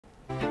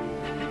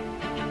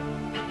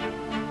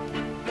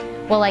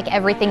Well, like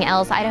everything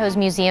else, Idaho's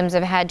museums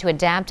have had to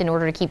adapt in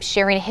order to keep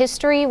sharing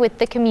history with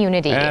the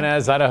community. And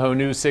as Idaho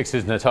News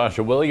 6's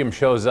Natasha Williams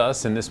shows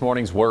us in this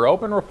morning's We're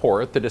Open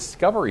report, the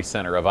Discovery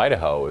Center of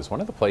Idaho is one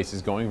of the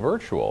places going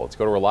virtual. Let's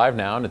go to her live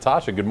now.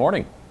 Natasha, good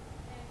morning.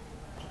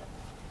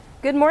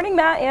 Good morning,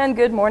 Matt, and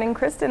good morning,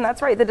 Kristen.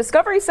 That's right. The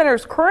Discovery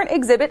Center's current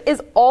exhibit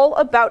is all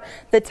about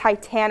the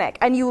Titanic.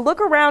 And you look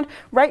around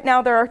right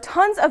now, there are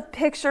tons of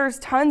pictures,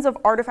 tons of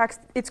artifacts.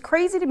 It's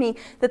crazy to me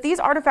that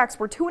these artifacts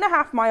were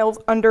 2.5 miles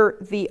under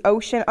the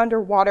ocean,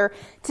 underwater.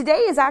 Today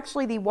is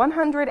actually the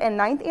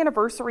 109th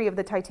anniversary of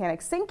the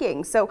Titanic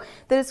sinking. So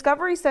the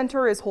Discovery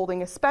Center is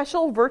holding a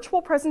special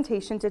virtual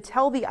presentation to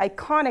tell the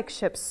iconic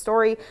ship's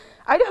story.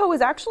 Idaho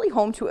is actually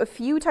home to a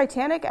few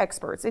Titanic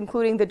experts,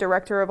 including the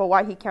director of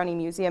Owyhee County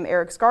Museum,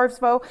 Eric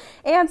Scarsvo,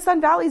 and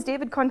Sun Valley's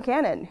David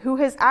Concannon, who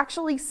has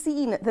actually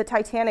seen the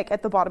Titanic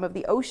at the bottom of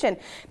the ocean.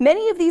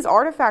 Many of these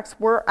artifacts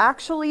were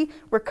actually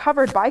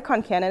recovered by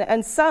Concannon,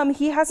 and some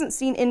he hasn't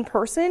seen in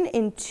person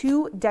in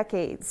 2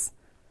 decades.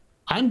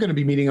 I'm going to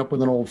be meeting up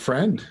with an old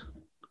friend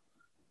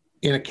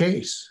in a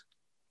case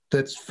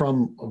that's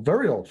from a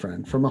very old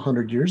friend from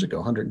 100 years ago,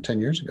 110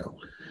 years ago.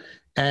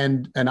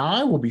 And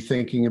I will be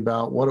thinking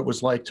about what it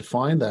was like to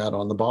find that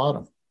on the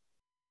bottom.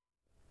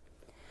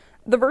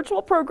 The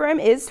virtual program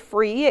is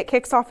free. It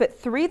kicks off at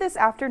 3 this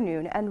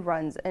afternoon and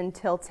runs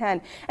until 10.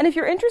 And if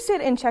you're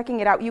interested in checking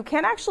it out, you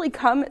can actually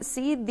come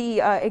see the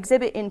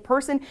exhibit in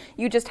person.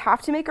 You just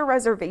have to make a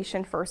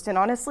reservation first. And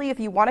honestly, if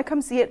you want to come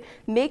see it,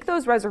 make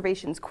those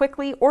reservations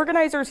quickly.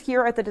 Organizers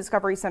here at the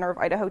Discovery Center of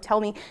Idaho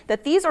tell me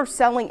that these are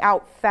selling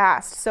out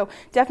fast. So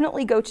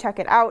definitely go check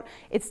it out.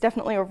 It's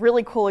definitely a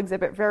really cool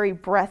exhibit, very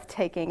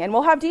breathtaking. And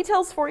we'll have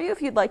details for you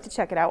if you'd like to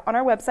check it out on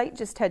our website.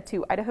 Just head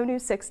to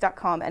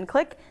idahonews6.com and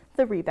click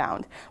The Rebound.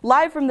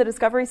 Live from the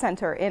Discovery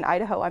Center in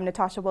Idaho, I'm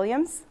Natasha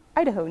Williams,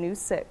 Idaho News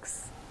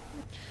 6.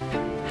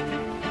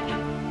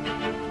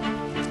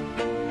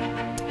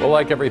 Well,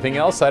 like everything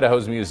else,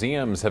 Idaho's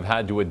museums have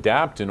had to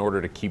adapt in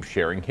order to keep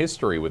sharing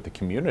history with the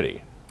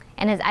community.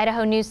 And as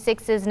Idaho News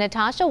 6's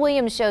Natasha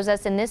Williams shows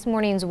us in this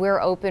morning's We're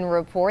Open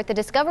report, the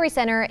Discovery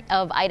Center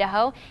of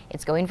Idaho,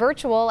 it's going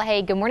virtual.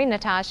 Hey, good morning,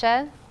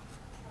 Natasha.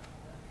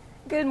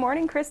 Good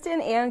morning, Kristen,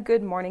 and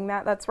good morning,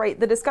 Matt. That's right.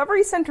 The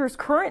Discovery Center's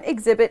current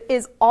exhibit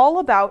is all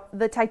about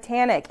the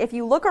Titanic. If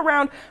you look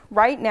around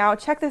right now,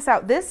 check this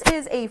out. This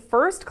is a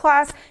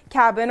first-class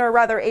cabin, or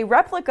rather a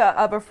replica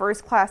of a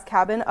first-class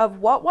cabin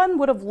of what one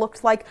would have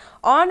looked like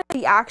on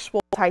the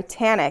actual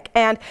Titanic.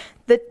 And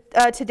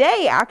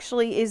today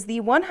actually is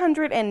the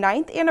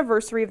 109th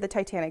anniversary of the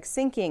Titanic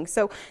sinking.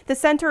 So the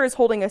center is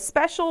holding a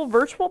special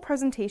virtual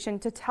presentation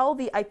to tell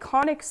the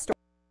iconic story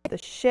of the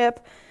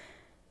ship.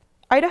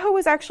 Idaho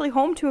is actually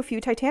home to a few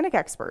Titanic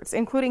experts,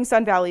 including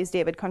Sun Valley's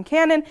David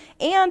Concannon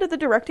and the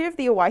director of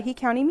the Owyhee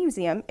County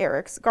Museum,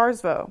 Eric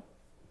Scarsvo.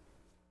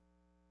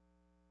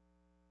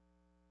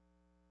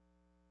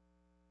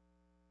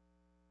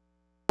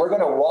 We're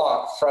going to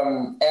walk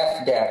from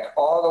F deck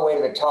all the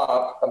way to the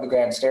top of the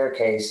grand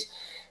staircase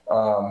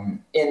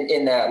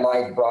in that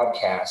live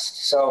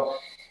broadcast. So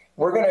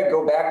we're going to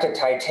go back to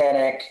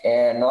Titanic,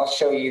 and I'll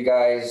show you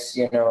guys,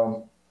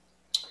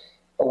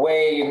 a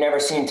way you've never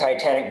seen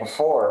Titanic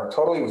before,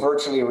 totally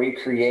virtually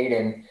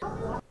recreated.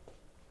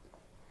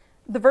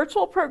 The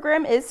virtual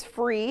program is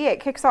free. It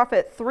kicks off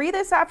at 3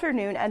 this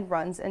afternoon and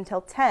runs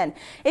until 10.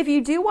 If you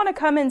do want to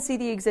come and see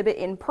the exhibit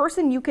in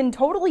person, you can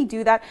totally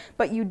do that,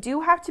 but you do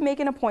have to make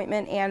an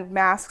appointment and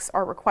masks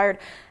are required.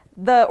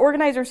 The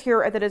organizers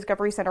here at the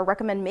Discovery Center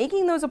recommend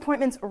making those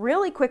appointments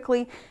really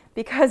quickly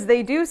because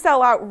they do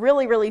sell out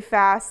really, really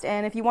fast.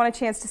 And if you want a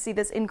chance to see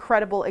this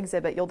incredible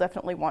exhibit, you'll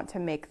definitely want to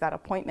make that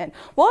appointment.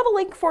 We'll have a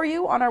link for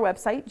you on our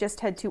website.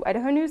 Just head to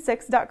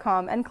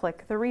idahonews6.com and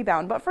click The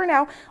Rebound. But for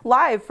now,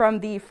 live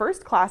from the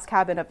first-class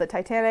cabin of the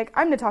Titanic,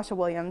 I'm Natasha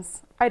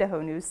Williams,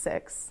 Idaho News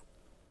 6.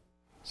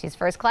 She's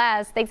first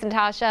class. Thanks,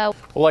 Natasha.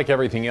 Well, like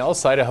everything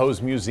else,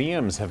 Idaho's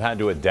museums have had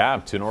to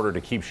adapt in order to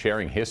keep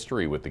sharing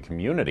history with the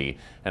community.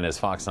 And as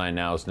Fox 9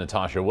 Now's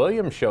Natasha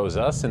Williams shows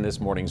us in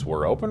this morning's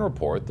We're Open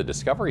report, the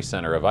Discovery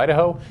Center of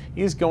Idaho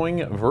is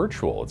going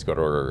virtual. Let's go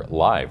to her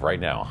live right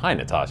now. Hi,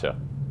 Natasha.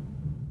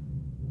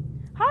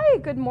 Hi,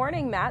 good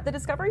morning, Matt. The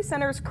Discovery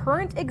Center's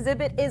current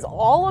exhibit is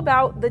all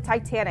about the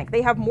Titanic.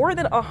 They have more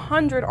than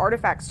 100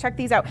 artifacts. Check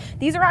these out.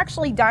 These are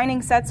actually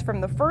dining sets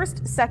from the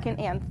first, second,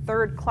 and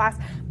third class.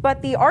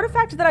 But the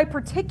artifact that I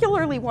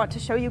particularly want to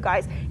show you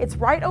guys, it's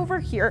right over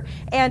here,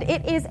 and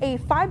it is a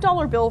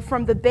 $5 bill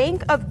from the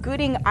Bank of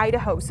Gooding,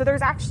 Idaho. So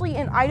there's actually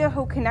an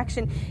Idaho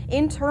connection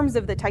in terms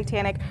of the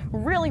Titanic.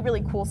 Really,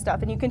 really cool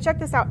stuff. And you can check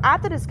this out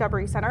at the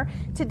Discovery Center.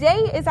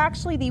 Today is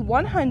actually the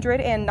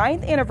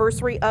 109th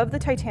anniversary of the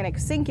Titanic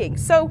sinking. sinking.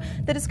 So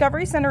the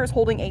Discovery Center is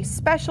holding a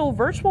special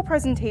virtual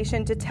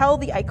presentation to tell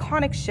the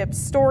iconic ship's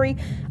story.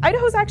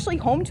 Idaho is actually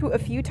home to a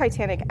few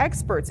Titanic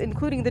experts,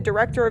 including the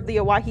director of the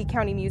Owyhee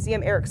County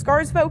Museum, Eric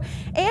Scarsvo,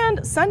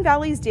 and Sun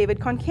Valley's David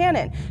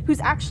Concannon,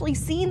 who's actually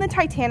seen the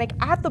Titanic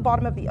at the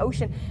bottom of the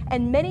ocean.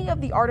 And many of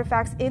the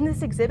artifacts in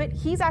this exhibit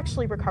he's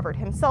actually recovered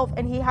himself,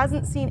 and he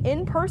hasn't seen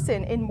in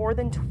person in more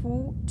than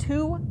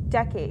two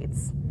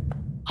decades.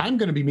 I'm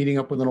going to be meeting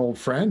up with an old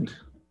friend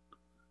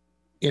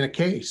in a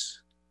case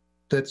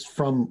that's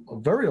from a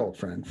very old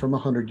friend from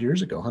 100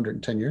 years ago,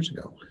 110 years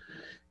ago.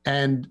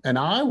 And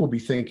I will be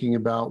thinking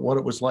about what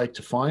it was like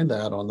to find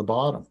that on the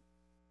bottom.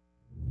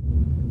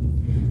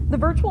 The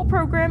virtual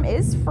program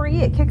is free.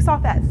 It kicks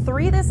off at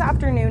 3 this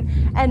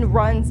afternoon and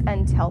runs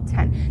until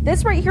 10.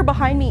 This right here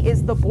behind me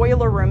is the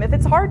boiler room. If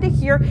it's hard to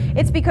hear,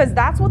 it's because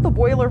that's what the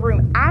boiler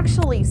room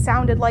actually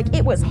sounded like.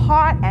 It was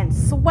hot and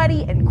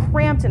sweaty and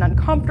cramped and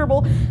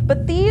uncomfortable.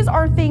 But these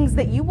are things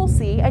that you will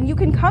see, and you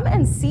can come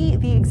and see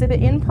the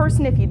exhibit in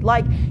person if you'd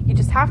like. You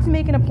just have to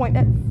make an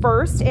appointment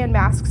first, and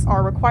masks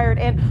are required.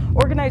 And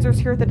organizers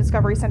here at the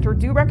Discovery Center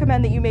do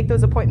recommend that you make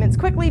those appointments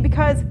quickly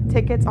because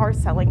tickets are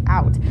selling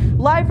out.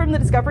 Live from the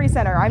Discovery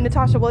Center, I'm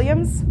Natasha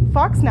Williams,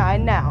 Fox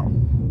 9 Now.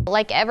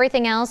 Like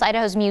everything else,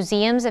 Idaho's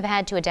museums have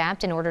had to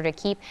adapt in order to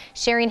keep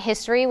sharing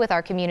history with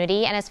our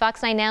community. And as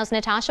Fox 9 Now's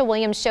Natasha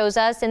Williams shows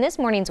us in this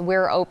morning's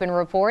We're Open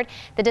report,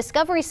 the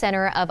Discovery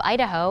Center of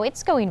Idaho,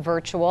 it's going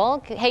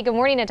virtual. Hey, good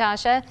morning,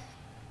 Natasha.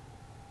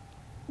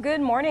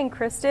 Good morning,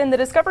 Kristen. The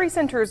Discovery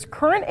Center's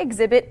current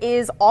exhibit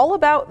is all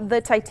about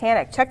the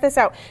Titanic. Check this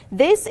out.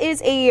 This is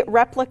a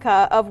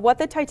replica of what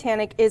the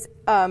Titanic is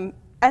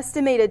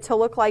estimated to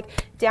look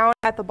like down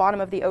at the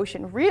bottom of the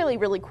ocean. Really,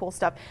 really cool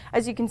stuff.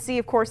 As you can see,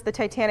 of course, the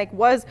Titanic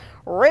was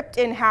ripped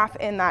in half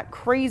in that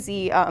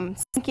crazy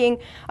sinking.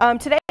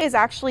 Today is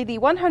actually the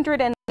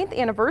 109th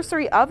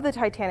anniversary of the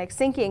Titanic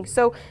sinking.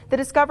 So the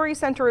Discovery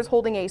Center is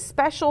holding a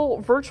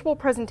special virtual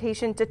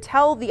presentation to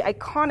tell the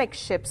iconic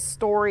ship's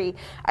story.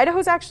 Idaho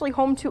is actually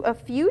home to a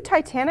few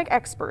Titanic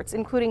experts,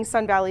 including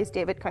Sun Valley's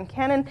David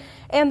Concannon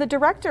and the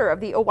director of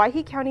the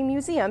Owyhee County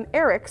Museum,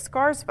 Eric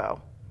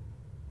Scarsvo.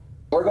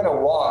 We're going to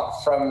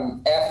walk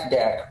from F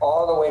deck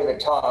all the way to the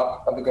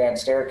top of the grand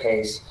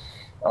staircase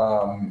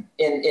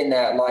in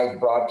that live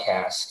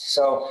broadcast.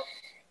 So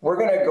we're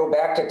going to go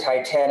back to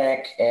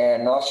Titanic,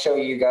 and I'll show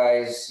you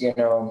guys, you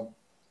know,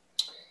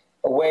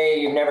 a way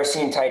you've never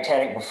seen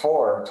Titanic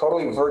before,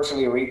 totally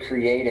virtually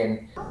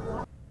recreated.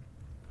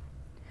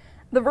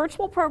 The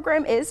virtual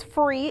program is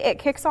free. It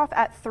kicks off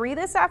at 3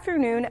 this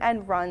afternoon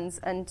and runs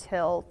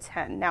until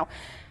 10. Now,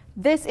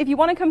 if you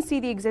want to come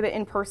see the exhibit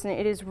in person,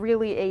 it is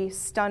really a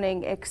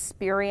stunning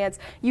experience.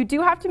 You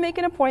do have to make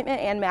an appointment,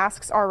 and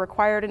masks are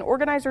required. And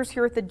organizers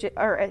here at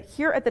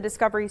the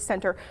Discovery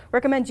Center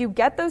recommend you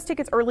get those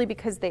tickets early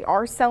because they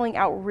are selling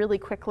out really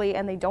quickly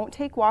and they don't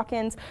take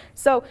walk-ins.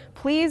 So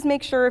please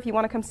make sure, if you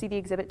want to come see the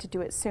exhibit, to do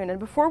it soon. And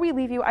before we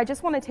leave you, I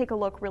just want to take a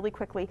look really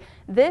quickly.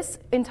 This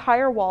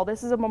entire wall,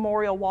 this is a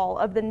memorial wall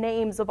of the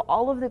names of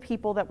all of the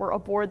people that were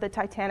aboard the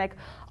Titanic,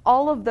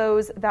 all of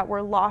those that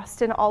were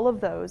lost, and all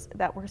of those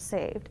that were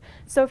saved.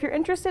 So if you're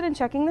interested in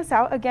checking this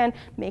out, again,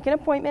 make an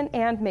appointment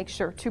and make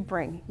sure to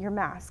bring your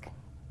mask.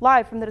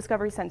 Live from the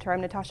Discovery Center,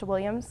 I'm Natasha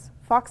Williams,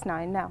 Fox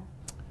 9 Now.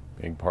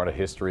 Big part of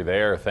history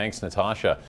there. Thanks, Natasha.